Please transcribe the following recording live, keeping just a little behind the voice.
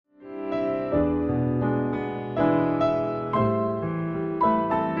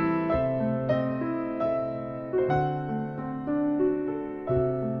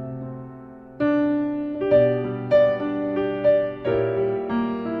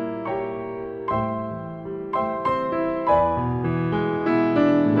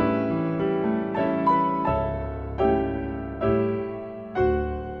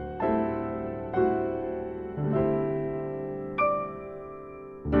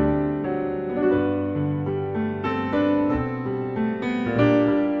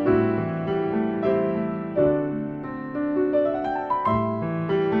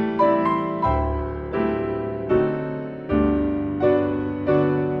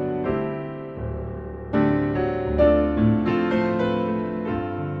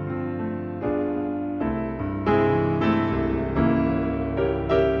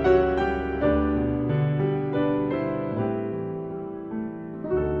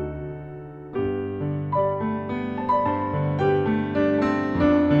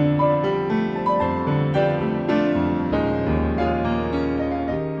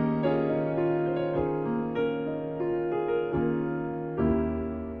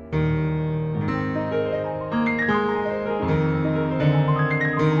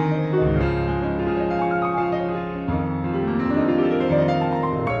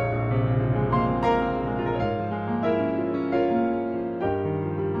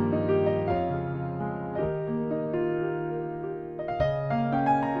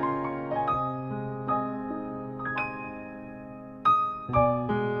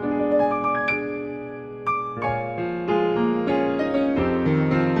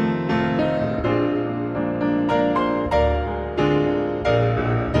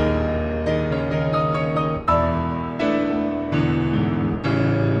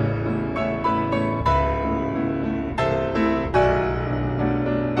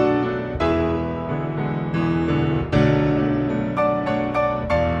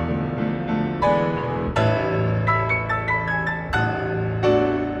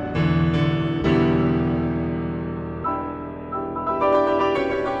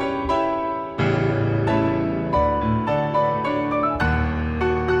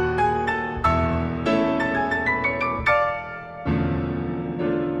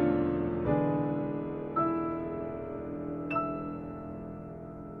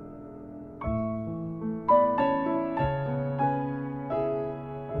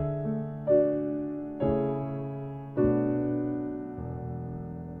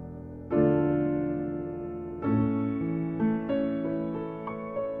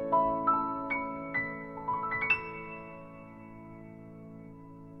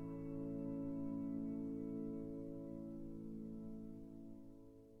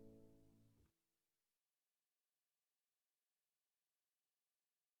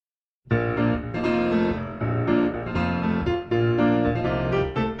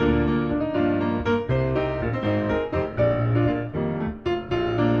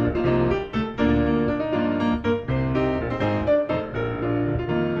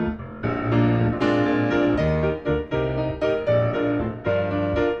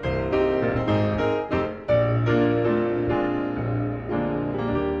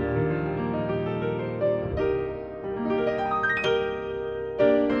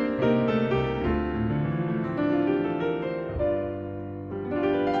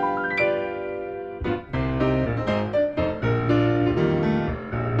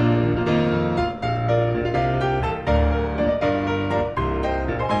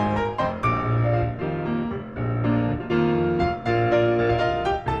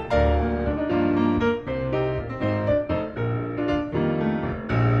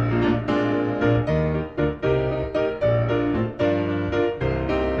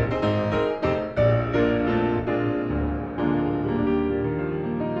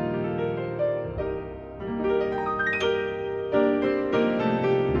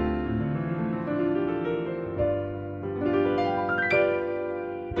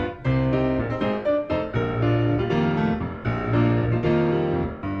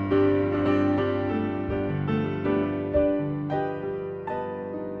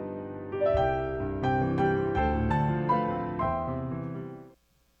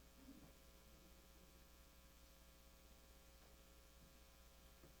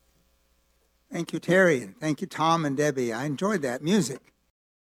Thank you, Terry, and thank you, Tom and Debbie. I enjoyed that music.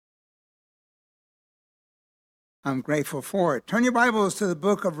 I'm grateful for it. Turn your Bibles to the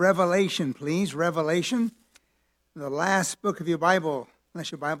book of Revelation, please. Revelation, the last book of your Bible,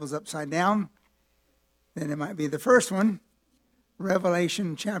 unless your Bible's upside down, then it might be the first one.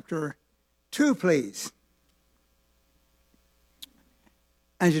 Revelation chapter 2, please.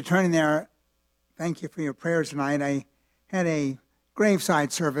 As you're turning there, thank you for your prayers tonight. I had a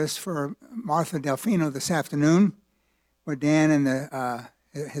graveside service for Martha Delfino this afternoon, where Dan and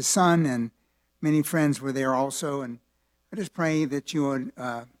his son and many friends were there also. And I just pray that you would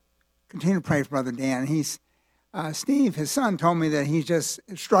continue to pray for Brother Dan. Steve, his son, told me that he's just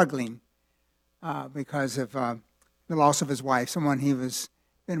struggling because of the loss of his wife, someone he was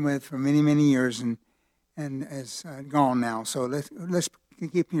been with for many, many years and is gone now. So let's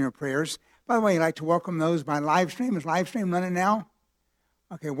keep in your prayers. By the way, I'd like to welcome those by live stream. Is live stream running now?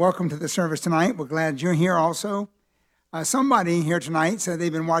 Okay, welcome to the service tonight. We're glad you're here also. Somebody here tonight said they've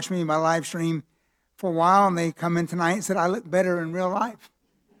been watching me by live stream for a while, and they come in tonight and said, I look better in real life.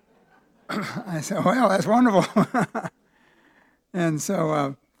 I said, well, that's wonderful. And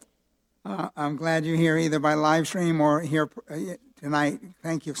so I'm glad you're here either by live stream or here tonight.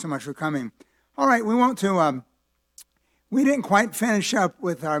 Thank you so much for coming. All right, we didn't quite finish up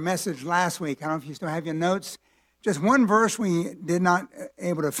with our message last week. I don't know if you still have your notes. Just one verse we did not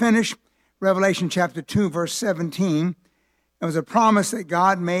able to finish, Revelation chapter 2, verse 17. It was a promise that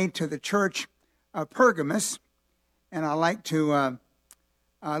God made to the church of Pergamos. And I'd like to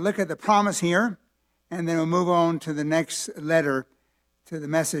look at the promise here, and then we'll move on to the next letter, to the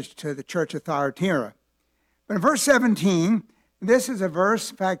message to the church of Thyatira. But in verse 17, this is a verse,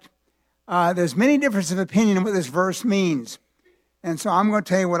 in fact, there's many differences of opinion on what this verse means. And so I'm going to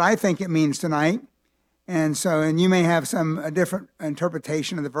tell you what I think it means tonight. And you may have a different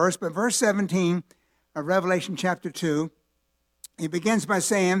interpretation of the verse, but verse 17 of Revelation chapter 2, it begins by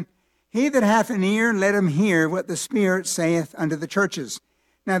saying, He that hath an ear, let him hear what the Spirit saith unto the churches.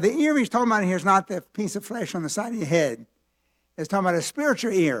 Now, the ear he's talking about here is not the piece of flesh on the side of your head. It's talking about a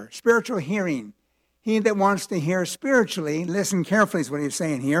spiritual ear, spiritual hearing. He that wants to hear spiritually, listen carefully is what he's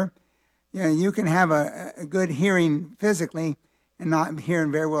saying here. You know, you can have a good hearing physically, and not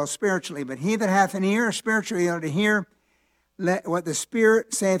hearing very well spiritually. But he that hath an ear, spiritually, to hear what the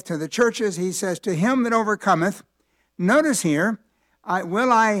Spirit saith to the churches, he says, to him that overcometh, notice here,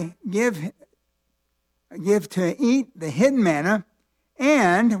 I give to eat the hidden manna,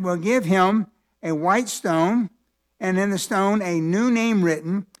 and will give him a white stone, and in the stone a new name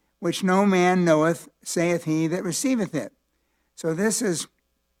written, which no man knoweth, saith he that receiveth it. So this is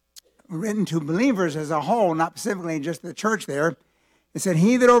written to believers as a whole, not specifically just the church there. It said,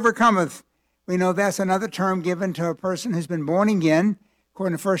 he that overcometh, we know that's another term given to a person who's been born again,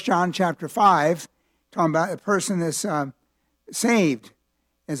 according to 1 John chapter 5, talking about a person that's saved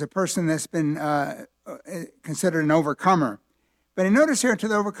as a person that's been considered an overcomer. But notice here to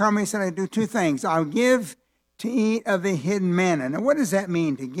the overcomer, he said, I do two things. I'll give to eat of the hidden manna. Now, what does that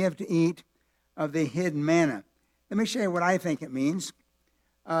mean, to give to eat of the hidden manna? Let me show you what I think it means.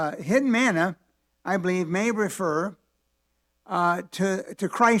 Hidden manna, I believe, may refer to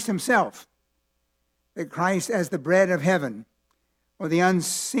Christ himself, that Christ as the bread of heaven, or the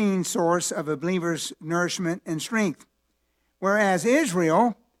unseen source of a believer's nourishment and strength. Whereas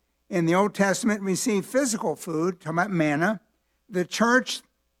Israel, in the Old Testament, received physical food, talking about manna, the church,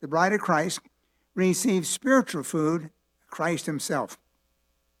 the bride of Christ, received spiritual food, Christ himself.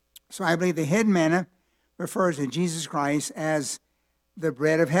 So I believe the hidden manna refers to Jesus Christ as the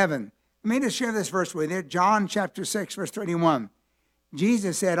bread of heaven. Let me just share this verse with you. John chapter 6, verse 31.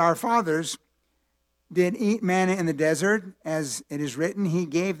 Jesus said, our fathers did eat manna in the desert, as it is written, he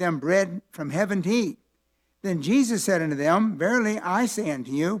gave them bread from heaven to eat. Then Jesus said unto them, verily I say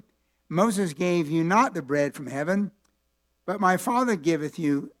unto you, Moses gave you not the bread from heaven, but my Father giveth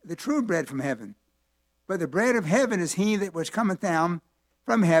you the true bread from heaven. But the bread of heaven is he that which cometh down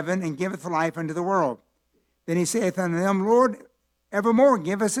from heaven and giveth life unto the world. Then he saith unto them, Lord, evermore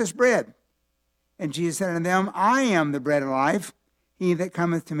give us this bread. And Jesus said unto them, I am the bread of life. He that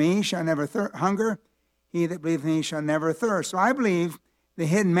cometh to me shall never hunger. He that believeth in me shall never thirst. So I believe the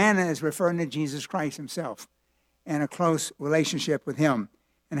hidden manna is referring to Jesus Christ himself and a close relationship with him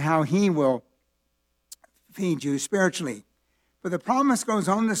and how he will feed you spiritually. But the promise goes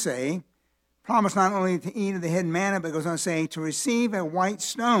on to say, promise not only to eat of the hidden manna, but goes on to say to receive a white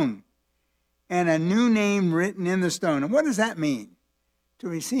stone and a new name written in the stone. And what does that mean? To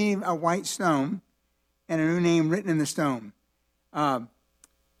receive a white stone and a new name written in the stone. The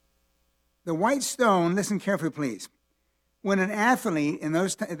white stone, listen carefully please. When an athlete in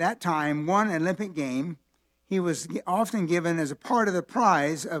that time won an Olympic game, he was often given as a part of the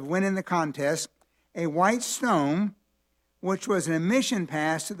prize of winning the contest a white stone, which was an admission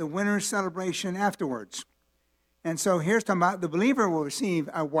pass to the winner's celebration afterwards. And so here's talking about the believer will receive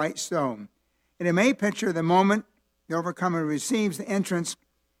a white stone. And it may picture the moment the overcomer receives the entrance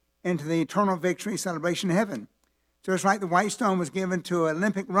into the eternal victory celebration in heaven. So it's like the white stone was given to an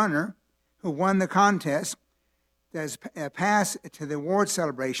Olympic runner who won the contest as a pass to the award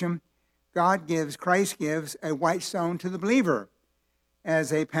celebration. Christ gives a white stone to the believer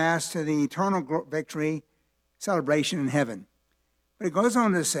as a pass to the eternal victory celebration in heaven. But it goes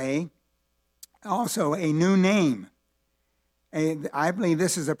on to say also a new name. I believe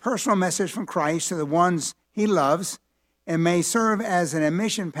this is a personal message from Christ to the ones he loves and may serve as an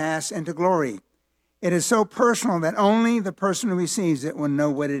admission pass into glory. It is so personal that only the person who receives it will know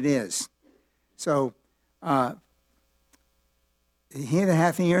what it is. So, he that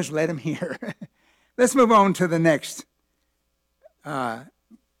hath ears, let him hear. Let's move on to the next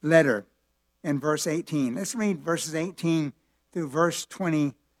letter in verse 18. Let's read verses 18 through verse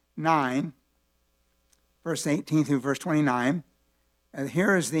 29. Verse 18 through verse 29.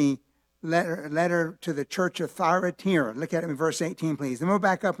 Here is the letter to the church of Thyatira. Look at it in verse 18, please. Then we'll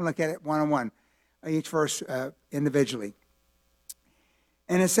back up and look at it one-on-one, each verse individually.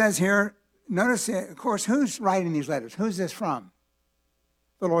 And it says here, notice, of course, who's writing these letters? Who's this from?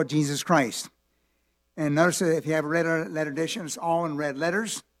 The Lord Jesus Christ. And notice that if you have a letter edition, it's all in red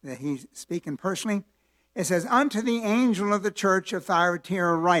letters, that he's speaking personally. It says, unto the angel of the church of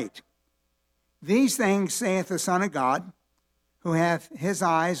Thyatira write, these things saith the Son of God, who hath his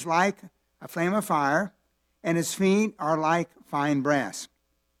eyes like a flame of fire, and his feet are like fine brass.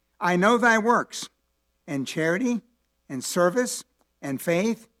 I know thy works, and charity, and service, and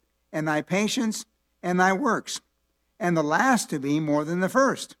faith, and thy patience, and thy works, and the last to be more than the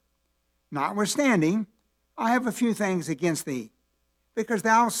first. Notwithstanding, I have a few things against thee, because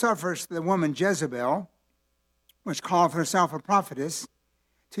thou sufferest the woman Jezebel, which calleth herself a prophetess,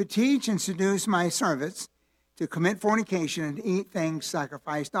 to teach and seduce my servants, to commit fornication and to eat things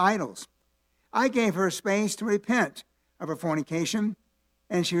sacrificed to idols. I gave her space to repent of her fornication,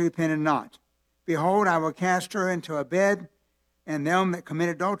 and she repented not. Behold, I will cast her into a bed, and them that commit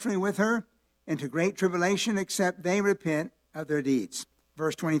adultery with her into great tribulation, except they repent of their deeds.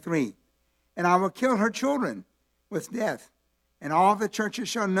 Verse 23, and I will kill her children with death, and all the churches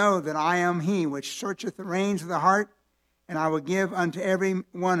shall know that I am he which searcheth the reins of the heart, and I will give unto every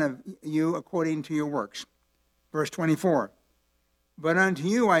one of you according to your works. Verse 24, but unto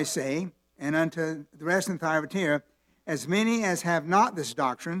you I say, and unto the rest in Thyatira, as many as have not this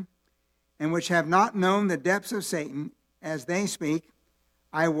doctrine, and which have not known the depths of Satan, as they speak,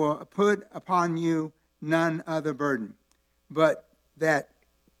 I will put upon you none other burden, but that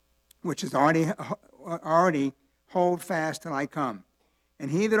which is already hold fast till I come.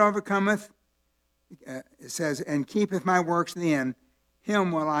 And he that overcometh, it says, and keepeth my works to the end,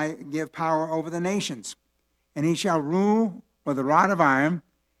 him will I give power over the nations. And he shall rule with a rod of iron,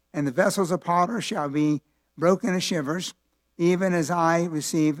 and the vessels of potter shall be broken to shivers, even as I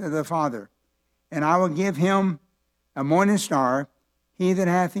received of the Father. And I will give him a morning star. He that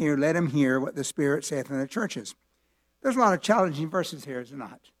hath ear, let him hear what the Spirit saith in the churches. There's a lot of challenging verses here, is there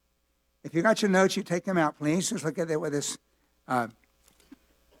not? If you got your notes, you take them out, please. Just look at what this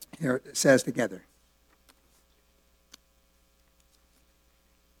here says together.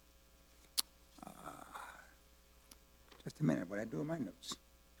 Just a minute, what I do with my notes.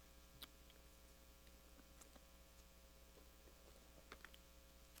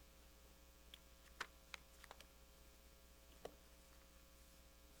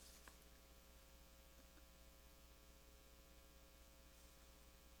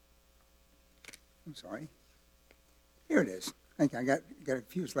 I'm sorry. Here it is. I think I got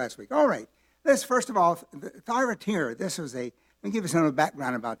confused last week. All right. Let's first of all, Thyatira. Let me give you some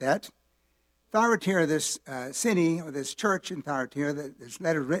background about that. Thyatira, this city, or this church in Thyatira that this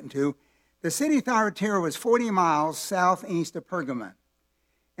letter is written to, the city of Thyatira was 40 miles southeast of Pergamum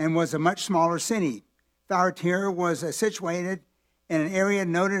and was a much smaller city. Thyatira was situated in an area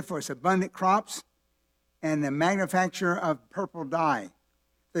noted for its abundant crops and the manufacture of purple dye.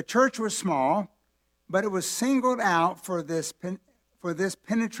 The church was small, but it was singled out for this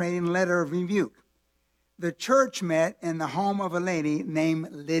penetrating letter of rebuke. The church met in the home of a lady named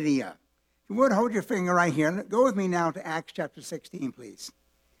Lydia. If you would, hold your finger right here. Go with me now to Acts chapter 16, please.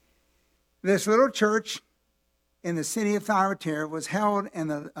 This little church in the city of Thyatira was held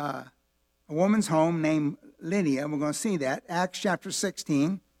in a woman's home named Lydia. We're going to see that. Acts chapter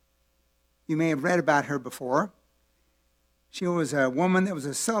 16. You may have read about her before. She was a woman that was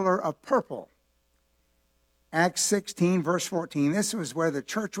a seller of purple. Acts 16, verse 14. This was where the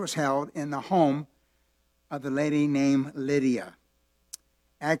church was held, in the home of the lady named Lydia.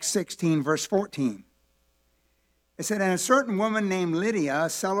 Acts 16, verse 14. It said, and a certain woman named Lydia, a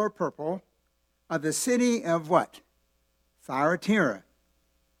seller of purple, of the city of what? Thyatira,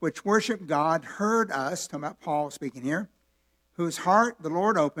 which worshiped God, heard us, talking about Paul speaking here, whose heart the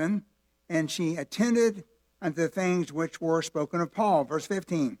Lord opened, and she attended unto the things which were spoken of Paul. Verse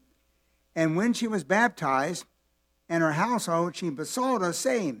 15. And when she was baptized, and her household, she besought us,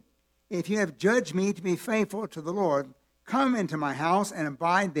 saying, if you have judged me to be faithful to the Lord, come into my house and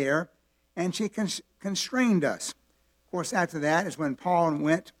abide there. And she constrained us. Of course, after that is when Paul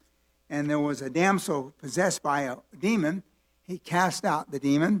went, and there was a damsel possessed by a demon. He cast out the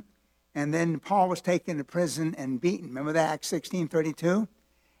demon, and then Paul was taken to prison and beaten. Remember that, Acts 16:32?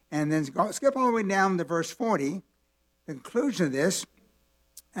 And then skip all the way down to verse 40. The conclusion of this,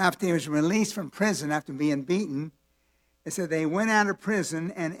 after he was released from prison after being beaten, it said they went out of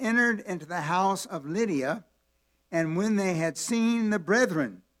prison and entered into the house of Lydia, and when they had seen the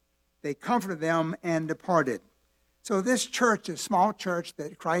brethren, they comforted them and departed. So this church, a small church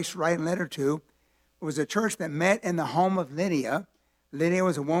that Christ wrote a letter to, was a church that met in the home of Lydia. Lydia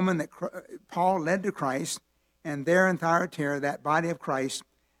was a woman that Paul led to Christ, and there in Thyatira, that body of Christ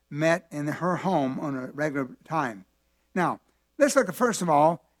met in her home on a regular time. Now, let's look at, first of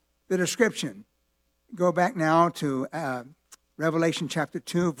all, the description. Go back now to Revelation chapter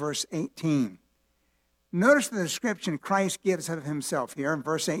 2, verse 18. Notice the description Christ gives of himself here in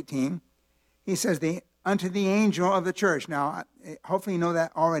verse 18. He says, unto the angel of the church. Now, hopefully you know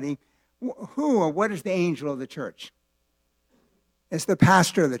that already. Who or what is the angel of the church? It's the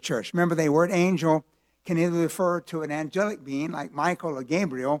pastor of the church. Remember, the word angel can either refer to an angelic being like Michael or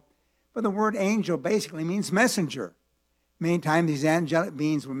Gabriel, but the word angel basically means messenger. Many times these angelic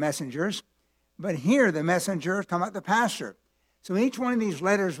beings were messengers, but here the messenger is talking about the pastor. So each one of these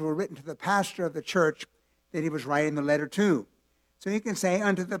letters were written to the pastor of the church that he was writing the letter to. So you can say,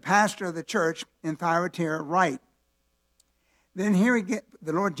 unto the pastor of the church in Thyatira write. Then here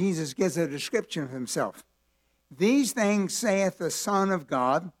the Lord Jesus gives a description of himself. These things saith the Son of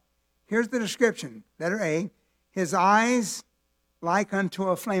God. Here's the description. Letter A, his eyes like unto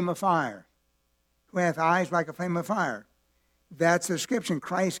a flame of fire. Who hath eyes like a flame of fire? That's the description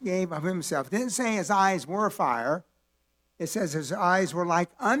Christ gave of himself. It didn't say his eyes were fire. It says his eyes were like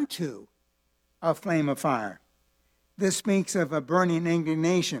unto a flame of fire. This speaks of a burning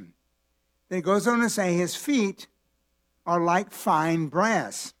indignation. Then it goes on to say his feet are like fine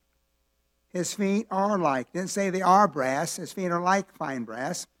brass. His feet are like, didn't say they are brass, his feet are like fine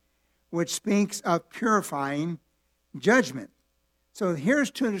brass, which speaks of purifying judgment. So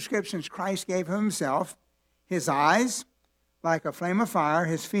here's two descriptions Christ gave of himself. His eyes like a flame of fire,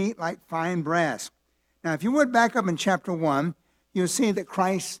 his feet like fine brass. Now, if you would back up in chapter 1, you'll see that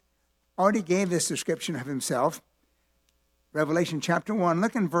Christ already gave this description of himself. Revelation chapter 1,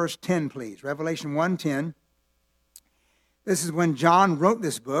 look in verse 10, please. Revelation 1:10. This is when John wrote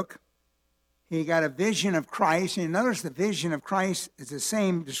this book. He got a vision of Christ, and notice the vision of Christ is the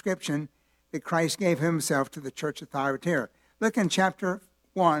same description that Christ gave himself to the church of Thyatira. Look in chapter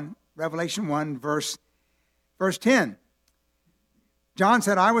 1, Revelation 1, verse 10. John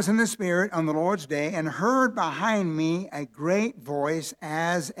said, I was in the Spirit on the Lord's day and heard behind me a great voice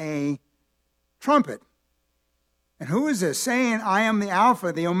as a trumpet. And who is this? Saying, I am the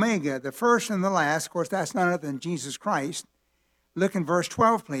Alpha, the Omega, the first and the last. Of course, that's none other than Jesus Christ. Look in verse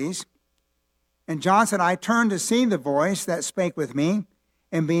 12, please. And John said, I turned to see the voice that spake with me.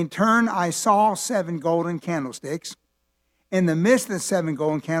 And being turned, I saw 7 golden candlesticks. In the midst of the 7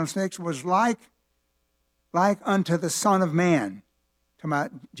 golden candlesticks was like unto the Son of Man. Talking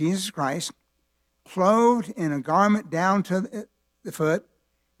about Jesus Christ, clothed in a garment down to the foot,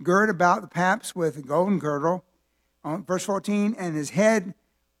 girded about the paps with a golden girdle. Verse 14, and his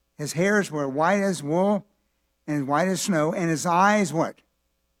hairs were white as wool and white as snow, and his eyes what?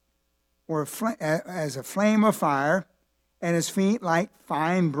 Were as a flame of fire, and his feet like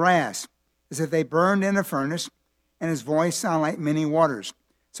fine brass, as if they burned in a furnace, and his voice sounded like many waters.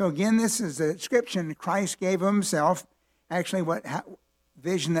 So again, this is the description Christ gave of himself, actually what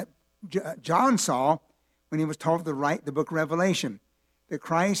vision that John saw when he was told to write the book of Revelation, that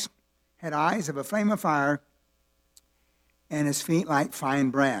Christ had eyes of a flame of fire and his feet like fine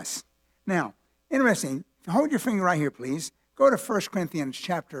brass. Now, interesting, hold your finger right here, please. Go to 1 Corinthians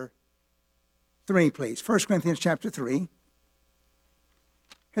chapter 3, please. 1 Corinthians chapter 3.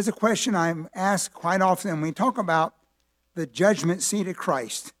 Here's a question I'm asked quite often when we talk about the judgment seat of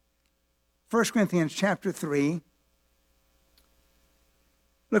Christ. 1 Corinthians chapter 3,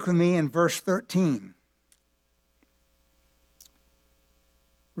 Look with me in verse 13.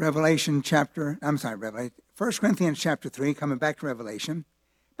 Revelation 1 Corinthians chapter 3, coming back to Revelation.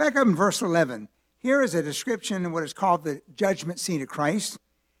 Back up in verse 11. Here is a description of what is called the judgment seat of Christ.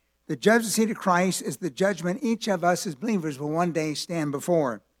 The judgment seat of Christ is the judgment each of us as believers will one day stand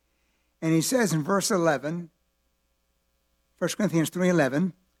before. And he says in verse 11, 1 Corinthians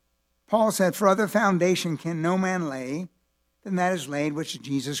 3:11, Paul said, "For other foundation can no man lay than that is laid, which is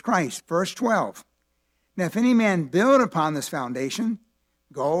Jesus Christ." Verse 12, "Now if any man build upon this foundation,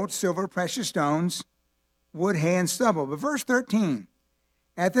 gold, silver, precious stones, wood, hay, and stubble." But verse 13,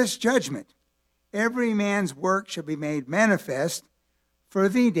 "At this judgment, every man's work shall be made manifest, for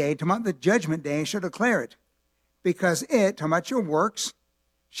the day," talking about the judgment day, "shall declare it, because it," talking about your works,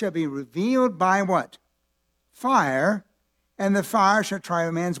 "shall be revealed by" what? "Fire, and the fire shall try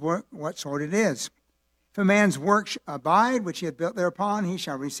a man's work, what sort it is. If a man's work abide, which he hath built thereupon, he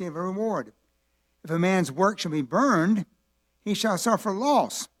shall receive a reward. If a man's work shall be burned, he shall suffer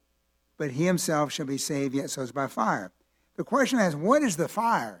loss, but he himself shall be saved, yet so as by fire." The question is, what is the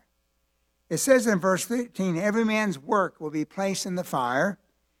fire? It says in verse 13, every man's work will be placed in the fire,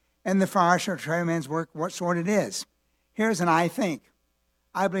 and the fire shall try a man's work, what sort it is. Here's an I think.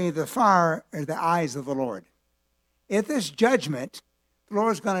 I believe the fire are the eyes of the Lord. At this judgment, the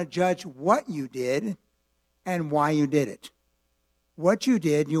Lord is going to judge what you did and why you did it. What you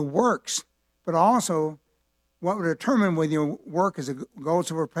did, your works, but also what will determine whether your work is a gold,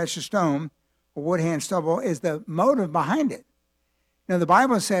 silver, precious stone, or wood, hay, and stubble is the motive behind it. Now, the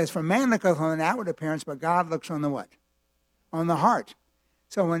Bible says, "For man looketh on the outward appearance, but God looks on the what? On the heart."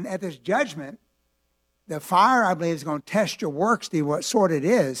 So when at this judgment, the fire, I believe, is going to test your works, to what sort it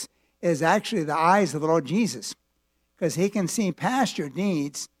is actually the eyes of the Lord Jesus. Because he can see past your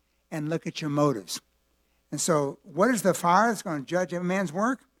deeds and look at your motives. And so what is the fire that's going to judge every man's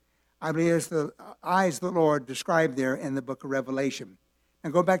work? I believe it's the eyes of the Lord described there in the book of Revelation. Now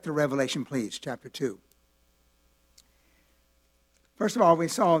go back to Revelation, please, chapter 2. First of all, we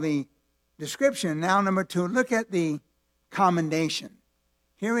saw the description. Now, number 2, look at the commendation.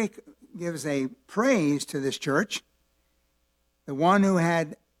 Here he gives a praise to this church. The one who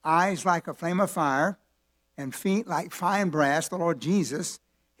had eyes like a flame of fire and feet like fine brass, the Lord Jesus,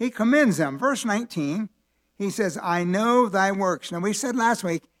 he commends them. Verse 19, he says, "I know thy works." Now, we said last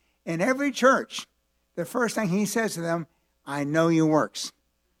week, in every church, the first thing he says to them, "I know your works."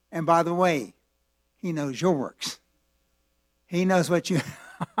 And by the way, he knows your works. He knows what you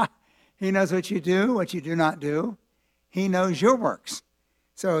he knows what you do not do. He knows your works.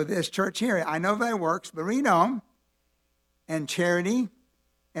 So this church here, "I know thy works," but read on, "and charity,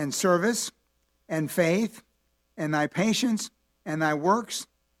 and service, and faith, and thy patience, and thy works,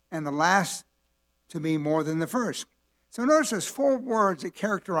 and the last to be more than the first." So notice there's 4 words that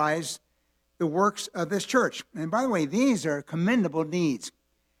characterize the works of this church. And by the way, these are commendable deeds.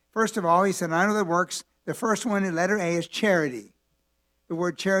 First of all, he said, "I know the works." The first one in letter A is charity. The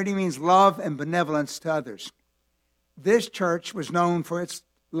word charity means love and benevolence to others. This church was known for its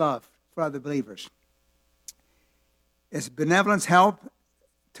love for other believers. Its benevolence, help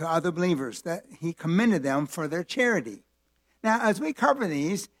to other believers, that he commended them for their charity. Now, as we cover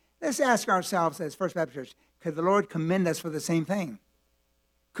these, let's ask ourselves as First Baptist Church, could the Lord commend us for the same thing?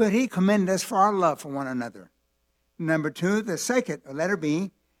 Could he commend us for our love for one another? Number 2, the second, letter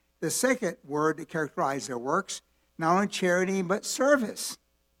B, the second word that characterizes their works, not only charity, but service.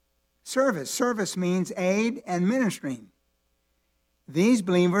 Service means aid and ministering. These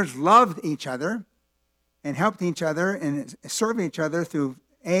believers loved each other and helped each other and served each other through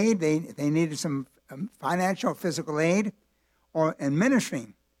aid. They needed some financial, physical aid, and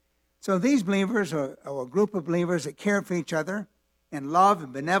ministering. So these believers are a group of believers that cared for each other in love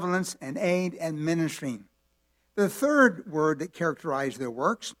and benevolence and aid and ministering. The third word that characterized their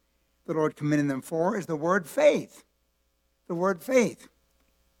works, the Lord commended them for, is the word faith. The word faith.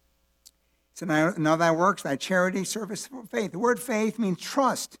 So now thy works, thy charity, service, faith. The word faith means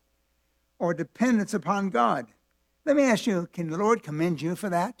trust or dependence upon God. Let me ask you, can the Lord commend you for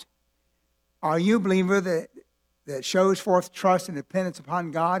that? Are you a believer that shows forth trust and dependence upon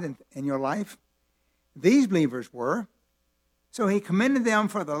God in your life? These believers were. So he commended them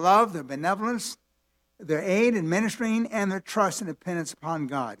for their love, their benevolence, their aid in ministering, and their trust and dependence upon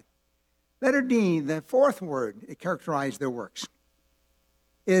God. Letter D, the fourth word that characterized their works,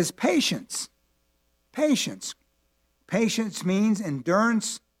 is patience. Patience. Patience means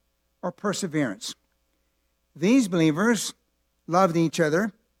endurance or perseverance. These believers loved each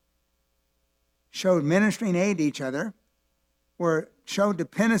other, showed ministering aid to each other, showed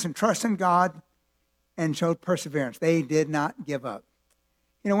dependence and trust in God, and showed perseverance. They did not give up.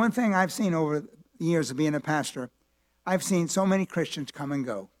 You know, one thing I've seen over the years of being a pastor, I've seen so many Christians come and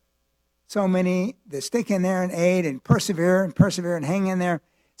go. So many that stick in there and aid and persevere and hang in there.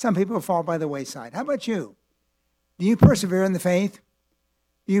 Some people fall by the wayside. How about you? Do you persevere in the faith?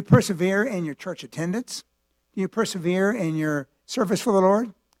 Do you persevere in your church attendance? Do you persevere in your service for the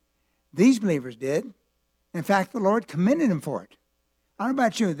Lord? These believers did. In fact, the Lord commended them for it. I don't know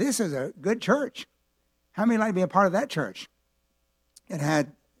about you. This is a good church. How many like to be a part of that church? It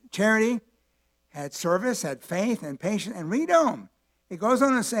had charity, had service, had faith and patience. And read on. It goes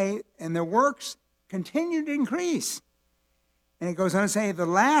on to say, and their works continue to increase. And it goes on to say, the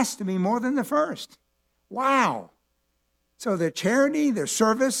last to be more than the first. Wow. So their charity, their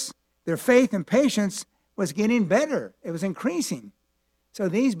service, their faith and patience was getting better. It was increasing. So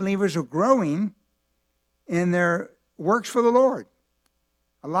these believers are growing in their works for the Lord.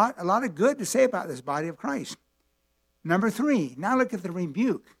 A lot of good to say about this body of Christ. Number 3, now look at the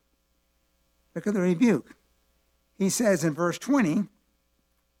rebuke. Look at the rebuke. He says in verse 20,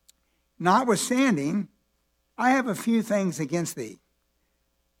 notwithstanding, I have a few things against thee.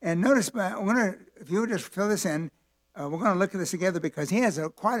 And notice, if you would just fill this in, we're going to look at this together because he has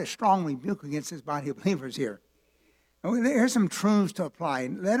quite a strong rebuke against his body of believers here. Here's some truths to apply.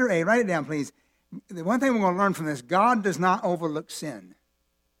 Letter A, write it down, please. The one thing we're going to learn from this, God does not overlook sin.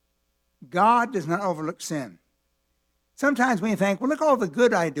 God does not overlook sin. Sometimes we think, well, look at all the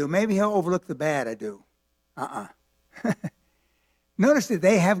good I do. Maybe he'll overlook the bad I do. Notice that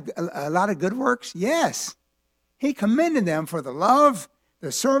they have a lot of good works? Yes. He commended them for the love,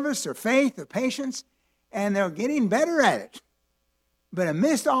 the service, their faith, their patience, and they're getting better at it. But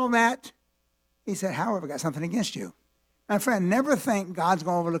amidst all that, he said, however, I got something against you. My friend, never think God's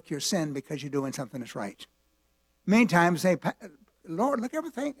going to overlook your sin because you're doing something that's right. Many times say, Lord, look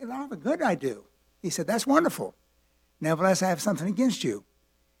everything, all the good I do. He said, that's wonderful. Nevertheless, I have something against you.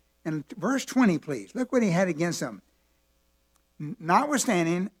 And verse 20, please. Look what he had against them.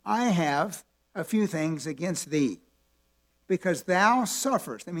 Notwithstanding, I have a few things against thee, because thou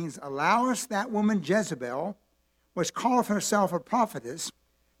sufferest. That means allowest that woman Jezebel, which calleth herself a prophetess,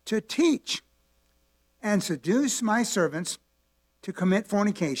 to teach and seduce my servants to commit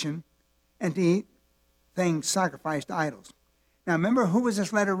fornication and to eat things sacrificed to idols. Now remember, who was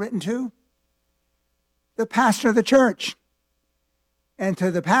this letter written to? The pastor of the church. And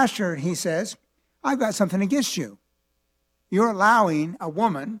to the pastor, he says, I've got something against you. You're allowing a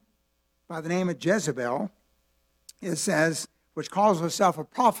woman by the name of Jezebel, it says, which calls herself a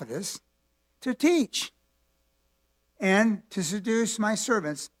prophetess, to teach and to seduce my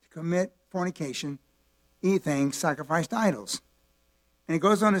servants to commit fornication, eat things sacrificed to idols. And it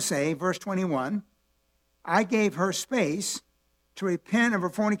goes on to say, verse 21, I gave her space to repent of her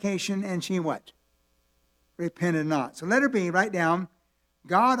fornication, and she what? Repented not. So let her be, write down,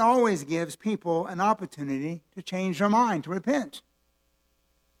 God always gives people an opportunity to change their mind, to repent.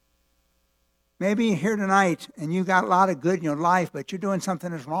 Maybe you're here tonight and you've got a lot of good in your life, but you're doing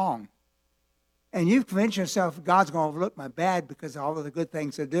something that's wrong. And you've convinced yourself God's going to overlook my bad because of all of the good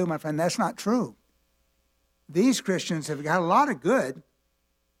things I do. My friend, that's not true. These Christians have got a lot of good.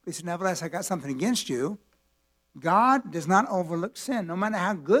 He said, nevertheless, I got something against you. God does not overlook sin. No matter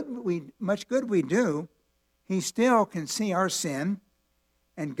how much good we do, he still can see our sin.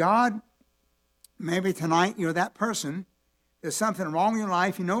 And God, maybe tonight you're that person. There's something wrong in your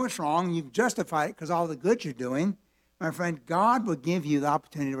life. You know it's wrong. You've justified it because of all the good you're doing. My friend, God will give you the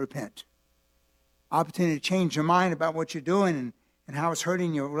opportunity to repent. Opportunity to change your mind about what you're doing and how it's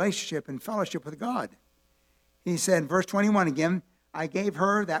hurting your relationship and fellowship with God. He said, verse 21 again, I gave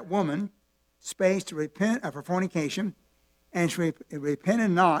her, that woman, space to repent of her fornication, and she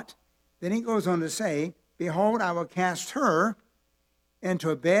repented not. Then he goes on to say, behold, I will cast her into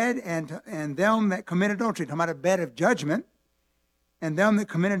a bed, and them that commit adultery, talking about a bed of judgment, and them that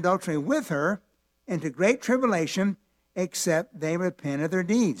commit adultery with her into great tribulation, except they repent of their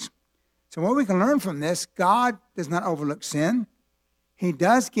deeds. So what we can learn from this, God does not overlook sin. He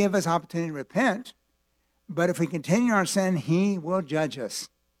does give us opportunity to repent, but if we continue our sin, he will judge us.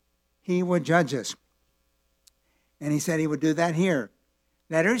 He will judge us. And he said he would do that here.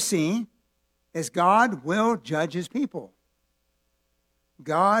 Letter C is God will judge his people.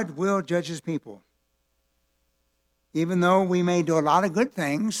 God will judge his people. Even though we may do a lot of good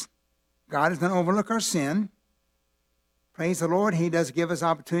things, God does not overlook our sin. Praise the Lord, he does give us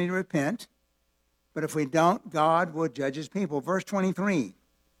opportunity to repent. But if we don't, God will judge his people. Verse 23.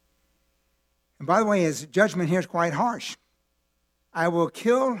 And by the way, his judgment here is quite harsh. I will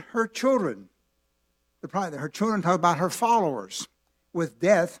kill her children. Her children talk about her followers with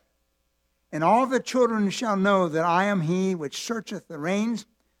death, And all the children shall know that I am he which searcheth the reins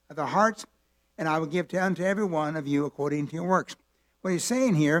of the hearts, and I will give unto every one of you according to your works. What he's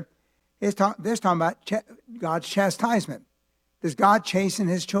saying here is talking about God's chastisement. Does God chasten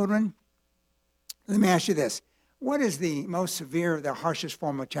his children? Let me ask you this. What is the most severe, the harshest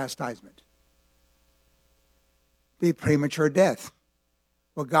form of chastisement? The premature death.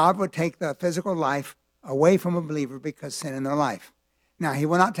 Well, God would take the physical life away from a believer because sin in their life. Now, he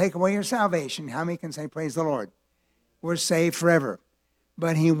will not take away your salvation. How many can say, praise the Lord? We're saved forever.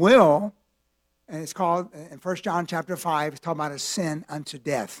 But he will, and it's called, in 1 John chapter 5, it's talking about a sin unto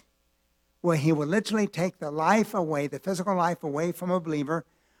death, where he will literally take the life away, the physical life away from a believer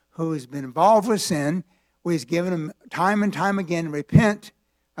who's been involved with sin, where he's given them time and time again to repent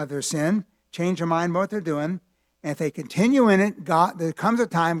of their sin, change their mind about what they're doing, and if they continue in it, there comes a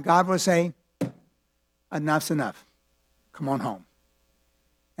time God will say, enough's enough. Come on home.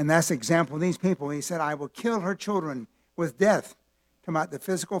 And that's the example of these people. He said, I will kill her children with death. Talking about the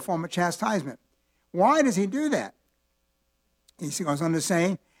physical form of chastisement. Why does he do that? He goes on to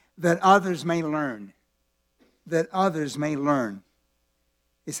say, that others may learn. That others may learn.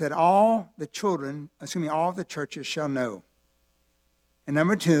 He said, all the churches shall know. And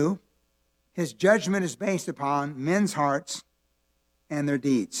number 2, his judgment is based upon men's hearts and their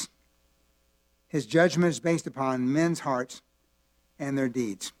deeds. His judgment is based upon men's hearts and their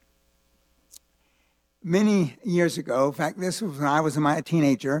deeds. Many years ago, in fact, this was when I was a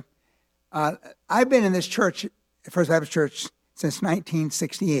teenager, I've been in this church, First Baptist Church, since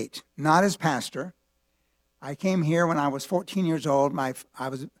 1968. Not as pastor. I came here when I was 14 years old. I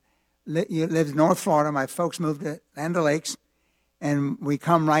lived in North Florida. My folks moved to Land O'Lakes, and we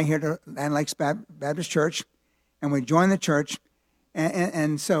come right here to Land O'Lakes Baptist Church, and we joined the church.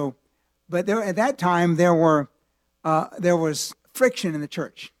 But at that time there was friction in the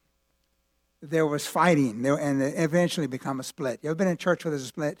church. There was fighting, and it eventually become a split. You ever been in a church where there's a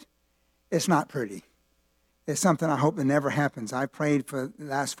split? It's not pretty. It's something I hope that never happens. I prayed for the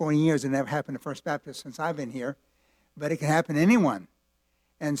last 40 years. It never happened to First Baptist since I've been here. But it can happen to anyone.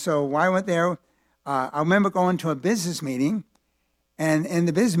 And so when I went there, I remember going to a business meeting. And in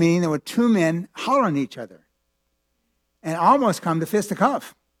the business meeting, there were 2 men hollering at each other. And almost come to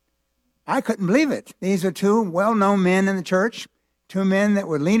fisticuff. I couldn't believe it. These are 2 well-known men in the church. 2 men that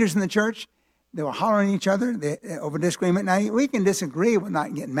were leaders in the church. They were hollering at each other over disagreement. Now, we can disagree with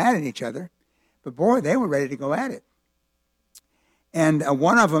not getting mad at each other. But boy, they were ready to go at it. And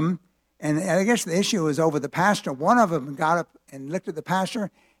one of them, and I guess the issue was over the pastor, one of them got up and looked at the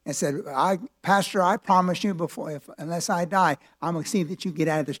pastor and said, Pastor, I promise you unless I die, I'm going to see that you get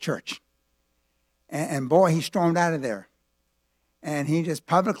out of this church. And boy, he stormed out of there. And he just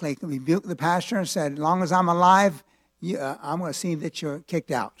publicly rebuked the pastor and said, as long as I'm alive, I'm going to see that you're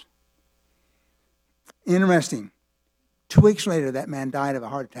kicked out. Interesting. 2 weeks later, that man died of a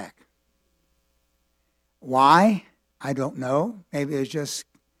heart attack. Why? I don't know. Maybe it was just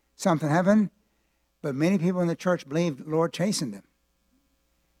something happened. But many people in the church believe the Lord chastened him.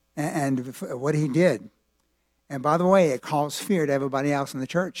 And what he did. And by the way, it caused fear to everybody else in the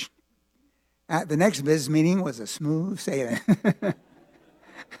church. At the next business meeting was a smooth sailing.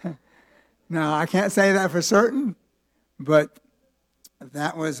 Now, I can't say that for certain, but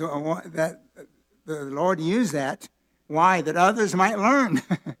that was that the Lord used that. Why? That others might learn.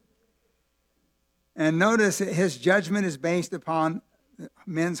 And notice that his judgment is based upon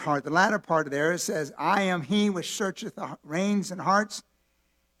men's heart. The latter part of there, it says, I am he which searcheth the reins and hearts,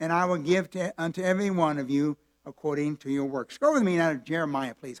 and I will give unto every one of you according to your works. Go with me now to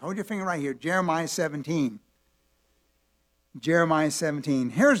Jeremiah, please. Hold your finger right here. Jeremiah 17. Jeremiah 17.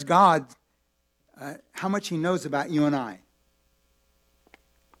 Here's God, how much he knows about you and I.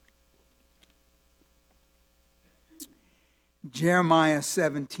 Jeremiah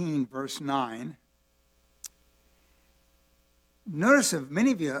 17, verse 9. Notice if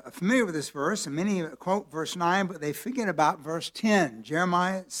many of you are familiar with this verse, and many quote verse 9, but they forget about verse 10.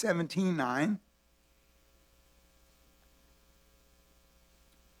 Jeremiah 17, 9.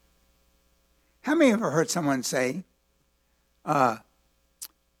 How many of you ever heard someone say, that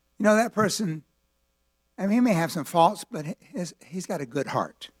person, he may have some faults, but he's got a good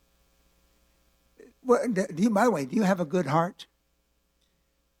heart. By the way, do you have a good heart?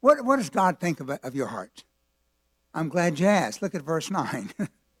 What does God think of your heart? I'm glad you asked. Look at verse 9.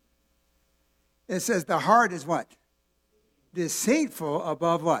 It says the heart is what? Deceitful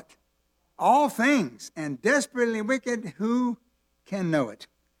above what? All things, and desperately wicked. Who can know it?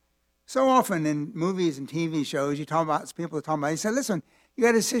 So often in movies and TV shows, people are talking about, you say, listen, you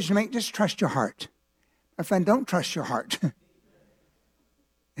got a decision to make, just trust your heart. My friend, don't trust your heart.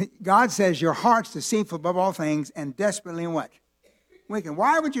 God says your heart's deceitful above all things and desperately what? Wicked.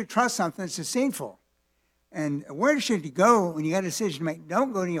 Why would you trust something that's deceitful? And where should you go when you got a decision to make?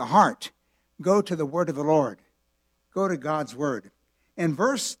 Don't go to your heart. Go to the word of the Lord. Go to God's word. In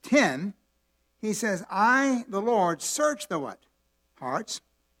verse 10, he says, I, the Lord, search the what? Hearts.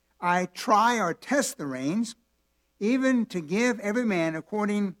 I try or test the reins, even to give every man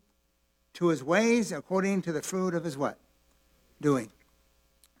according to his ways, according to the fruit of his what? Doing.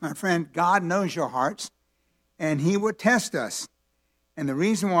 My friend, God knows your hearts, and he will test us. And the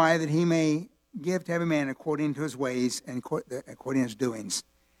reason why, that he may give to every man according to his ways and according to his doings.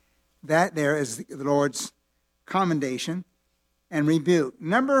 That there is the Lord's commendation and rebuke.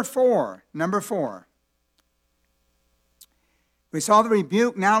 Number four. We saw the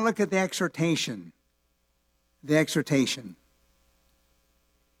rebuke. Now look at the exhortation. The exhortation.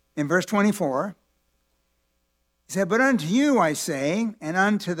 In verse 24, he said, but unto you I say, and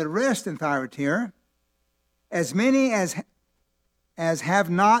unto the rest in Thyatira, as many as have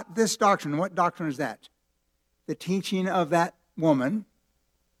not this doctrine. What doctrine is that? The teaching of that woman,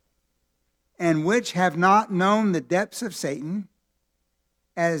 and which have not known the depths of Satan,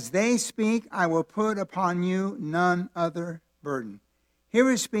 as they speak, I will put upon you none other burden. Here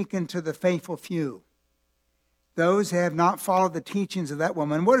he's speaking to the faithful few. Those who have not followed the teachings of that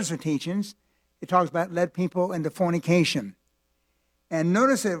woman. What is her teachings? It talks about led people into fornication. And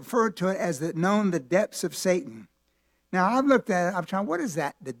notice it referred to it as known the depths of Satan. Now, I've looked at it, I've tried, what is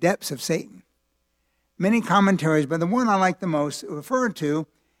that? The depths of Satan. Many commentaries, but the one I like the most referred to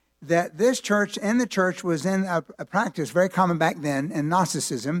that this church and the church was in a practice very common back then in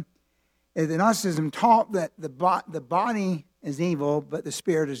Gnosticism. The Gnosticism taught that the body is evil, but the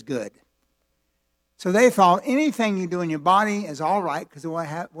spirit is good. So they thought anything you do in your body is all right because it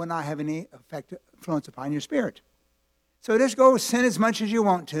will not have any influence upon your spirit. So just go sin as much as you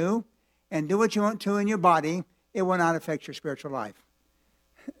want to and do what you want to in your body. It will not affect your spiritual life.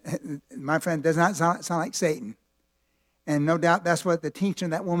 My friend, does not sound like Satan. And no doubt that's what the teaching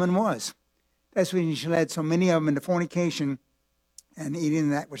of that woman was. That's when she led so many of them into fornication and eating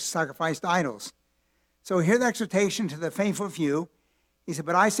that which sacrificed to idols. So here the exhortation to the faithful few. He said,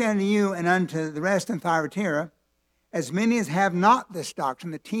 but I say unto you and unto the rest in Thyatira, as many as have not this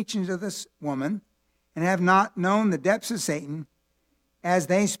doctrine, the teachings of this woman, and have not known the depths of Satan, as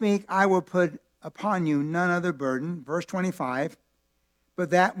they speak, I will put upon you none other burden. Verse 25, but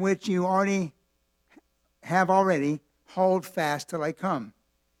that which you have already, hold fast till I come.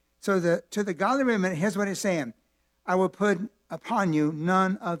 So to the godly women, here's what he's saying. I will put upon you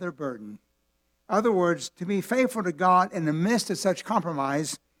none other burden. In other words, to be faithful to God in the midst of such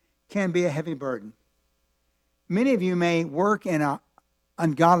compromise can be a heavy burden. Many of you may work in an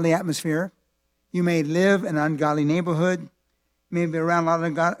ungodly atmosphere. You may live in an ungodly neighborhood. You may be around a lot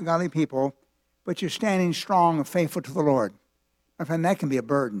of ungodly people, but you're standing strong and faithful to the Lord. My friend, that can be a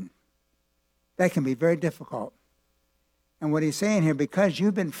burden. That can be very difficult. And what he's saying here, because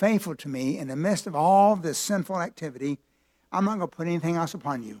you've been faithful to me in the midst of all this sinful activity, I'm not going to put anything else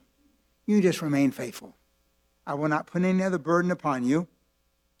upon you. You just remain faithful. I will not put any other burden upon you.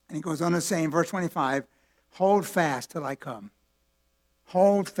 And he goes on to say in verse 25, hold fast till I come.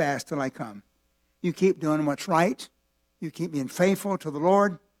 Hold fast till I come. You keep doing what's right. You keep being faithful to the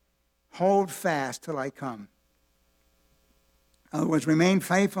Lord. Hold fast till I come. In other words, remain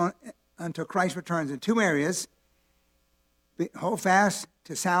faithful until Christ returns in two areas. Hold fast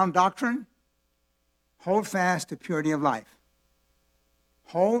to sound doctrine. Hold fast to purity of life.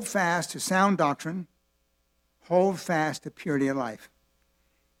 Hold fast to sound doctrine. Hold fast to purity of life.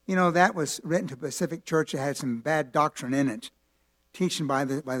 You know, that was written to a Pacific church that had some bad doctrine in it, teaching by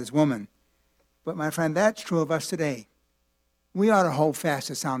this woman. But my friend, that's true of us today. We ought to hold fast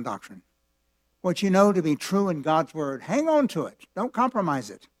to sound doctrine. What you know to be true in God's word, hang on to it. Don't compromise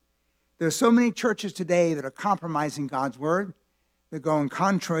it. There are so many churches today that are compromising God's word. They're going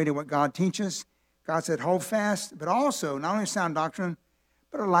contrary to what God teaches. God said, hold fast, but also not only sound doctrine,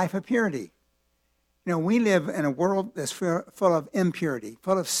 but a life of purity. You know, we live in a world that's full of impurity,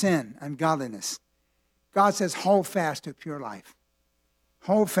 full of sin, ungodliness. God says, hold fast to a pure life.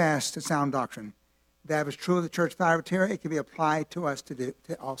 Hold fast to sound doctrine. That was true of the church of Thyatira. It can be applied to us to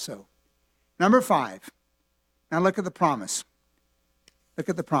also. Number 5. Now look at the promise. Look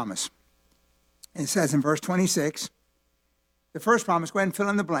at the promise. It says in verse 26, the first promise, go ahead and fill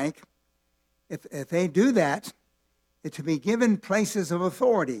in the blank. If they do that, it's to be given places of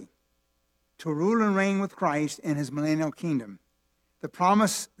authority to rule and reign with Christ in his millennial kingdom. The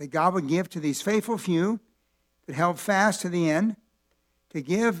promise that God would give to these faithful few that held fast to the end, to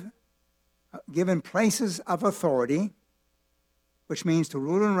given places of authority, which means to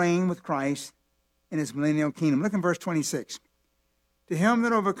rule and reign with Christ in his millennial kingdom. Look in verse 26. To him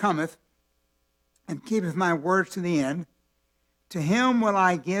that overcometh and keepeth my words to the end, to him will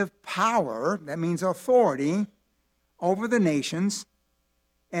I give power, that means authority, over the nations,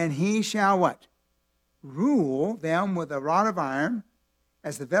 and he shall what? Rule them with a rod of iron,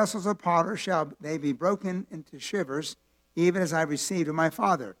 as the vessels of potter shall they be broken into shivers, even as I received of my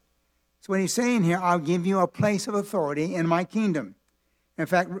Father. So what he's saying here, I'll give you a place of authority in my kingdom. In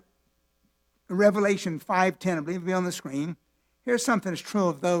fact, Revelation 5:10, I believe it'll be on the screen. Here's something that's true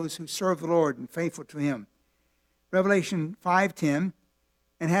of those who serve the Lord and faithful to him. Revelation 5:10,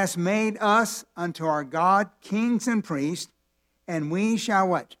 and hast made us unto our God kings and priests, and we shall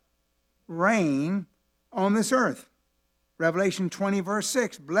what? Reign on this earth. Revelation 20, verse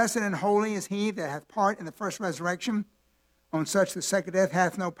 6, blessed and holy is he that hath part in the first resurrection. On such the second death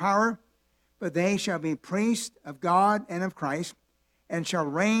hath no power, but they shall be priests of God and of Christ, and shall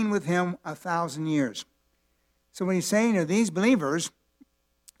reign with him 1,000 years. So when he's saying to these believers,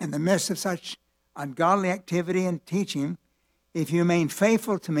 in the midst of such ungodly activity and teaching, if you remain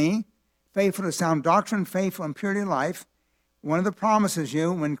faithful to me, faithful to sound doctrine, faithful in purity of life, one of the promises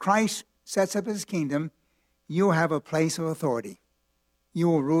you, when Christ sets up his kingdom, you will have a place of authority. You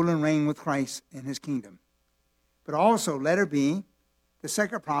will rule and reign with Christ in his kingdom. But also, letter B, the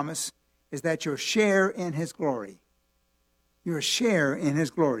second promise is that you'll share in his glory. You'll share in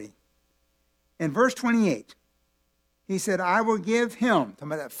his glory. In verse 28, he said, I will give him, talking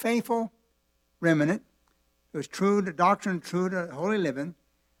about that faithful remnant, who is true to doctrine, true to holy living,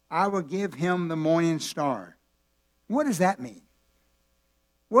 I will give him the morning star. What does that mean?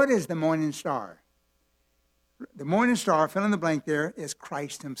 What is the morning star? The morning star, fill in the blank there, is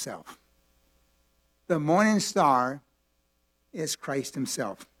Christ himself. The morning star is Christ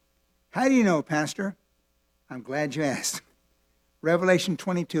himself. How do you know, Pastor? I'm glad you asked. Revelation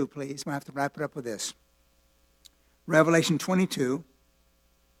 22, please. We'll have to wrap it up with this. Revelation 22.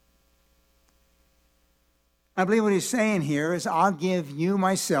 I believe what he's saying here is I'll give you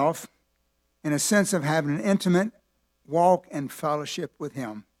myself in a sense of having an intimate walk and fellowship with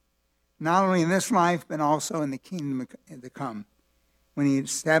him. Not only in this life, but also in the kingdom to come, when he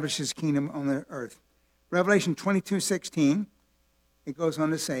establishes his kingdom on the earth. Revelation 22:16, it goes on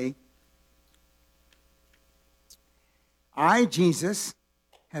to say, I, Jesus,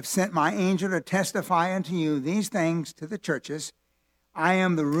 have sent my angel to testify unto you these things to the churches. I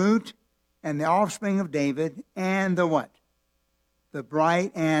am the root and the offspring of David, and the what? The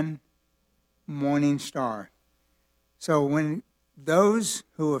bright and morning star. So when those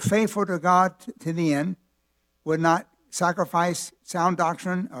who are faithful to God to the end would not sacrifice sound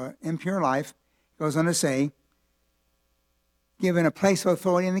doctrine or impure life, goes on to say, given a place of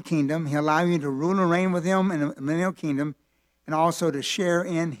authority in the kingdom, he'll allow you to rule and reign with him in the millennial kingdom, and also to share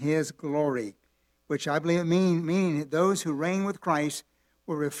in his glory, which I believe meaning that those who reign with Christ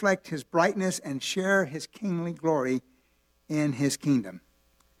will reflect his brightness and share his kingly glory in his kingdom.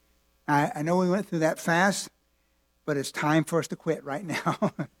 I know we went through that fast, but it's time for us to quit right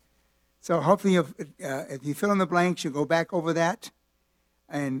now. So hopefully if you fill in the blanks, you'll go back over that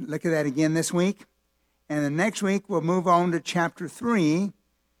and look at that again this week. And the next week, we'll move on to chapter 3,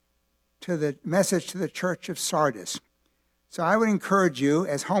 to the message to the church of Sardis. So I would encourage you,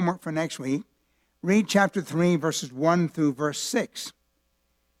 as homework for next week, read chapter 3, verses 1 through verse 6.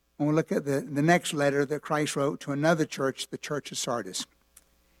 And we'll look at the next letter that Christ wrote to another church, the church of Sardis.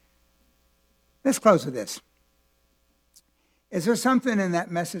 Let's close with this. Is there something in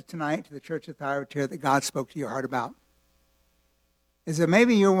that message tonight to the church of Thyatira that God spoke to your heart about? Is it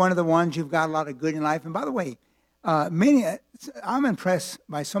maybe you're one of the ones you've got a lot of good in life? And by the way, I'm impressed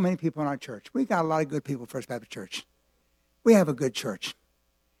by so many people in our church. We got a lot of good people at First Baptist Church. We have a good church.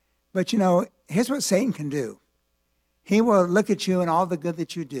 But, here's what Satan can do. He will look at you and all the good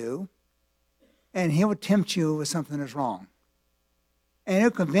that you do, and he will tempt you with something that's wrong. And he'll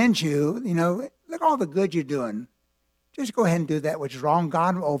convince you, look at all the good you're doing. Just go ahead and do that which is wrong.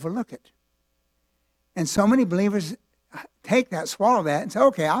 God will overlook it. And so many believers take that, swallow that, and say,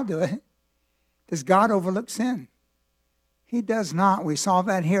 okay, I'll do it. Does God overlook sin? He does not. We saw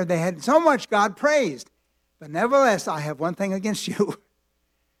that here. They had so much God praised. But nevertheless, I have one thing against you.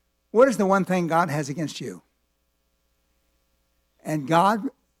 What is the one thing God has against you? And God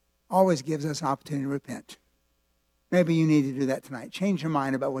always gives us an opportunity to repent. Maybe you need to do that tonight. Change your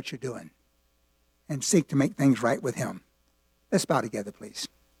mind about what you're doing and seek to make things right with him. Let's bow together, please.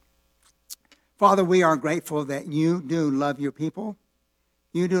 Father, we are grateful that you do love your people.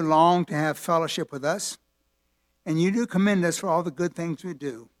 You do long to have fellowship with us. And you do commend us for all the good things we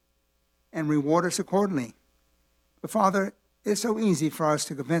do and reward us accordingly. But Father, it's so easy for us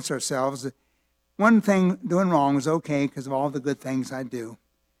to convince ourselves that one thing doing wrong is okay because of all the good things I do.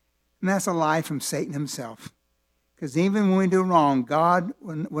 And that's a lie from Satan himself. Because even when we do wrong, God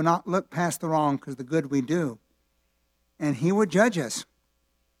will not look past the wrong because of the good we do. And he will judge us.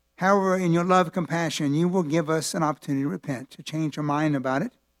 However, in your love and compassion, you will give us an opportunity to repent, to change our mind about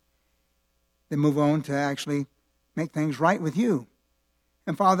it, then move on to actually make things right with you.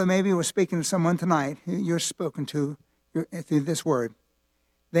 And Father, maybe we're speaking to someone tonight who you're spoken to through this word.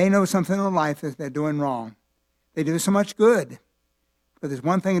 They know something in their life that they're doing wrong. They do so much good, but there's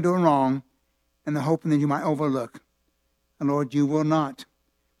one thing they're doing wrong, and they're hoping that you might overlook. And Lord, you will not,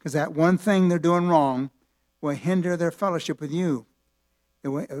 because that one thing they're doing wrong will hinder their fellowship with you. It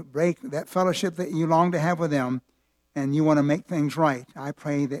will break that fellowship that you long to have with them, and you want to make things right. I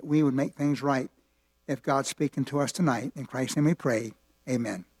pray that we would make things right if God's speaking to us tonight. In Christ's name we pray.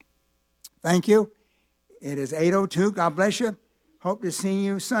 Amen. Thank you. It is 8:02. God bless you. Hope to see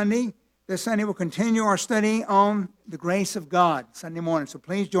you Sunday. This Sunday we'll continue our study on the grace of God Sunday morning. So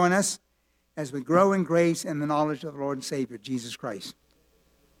please join us as we grow in grace and the knowledge of the Lord and Savior, Jesus Christ.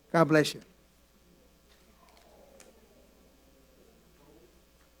 God bless you.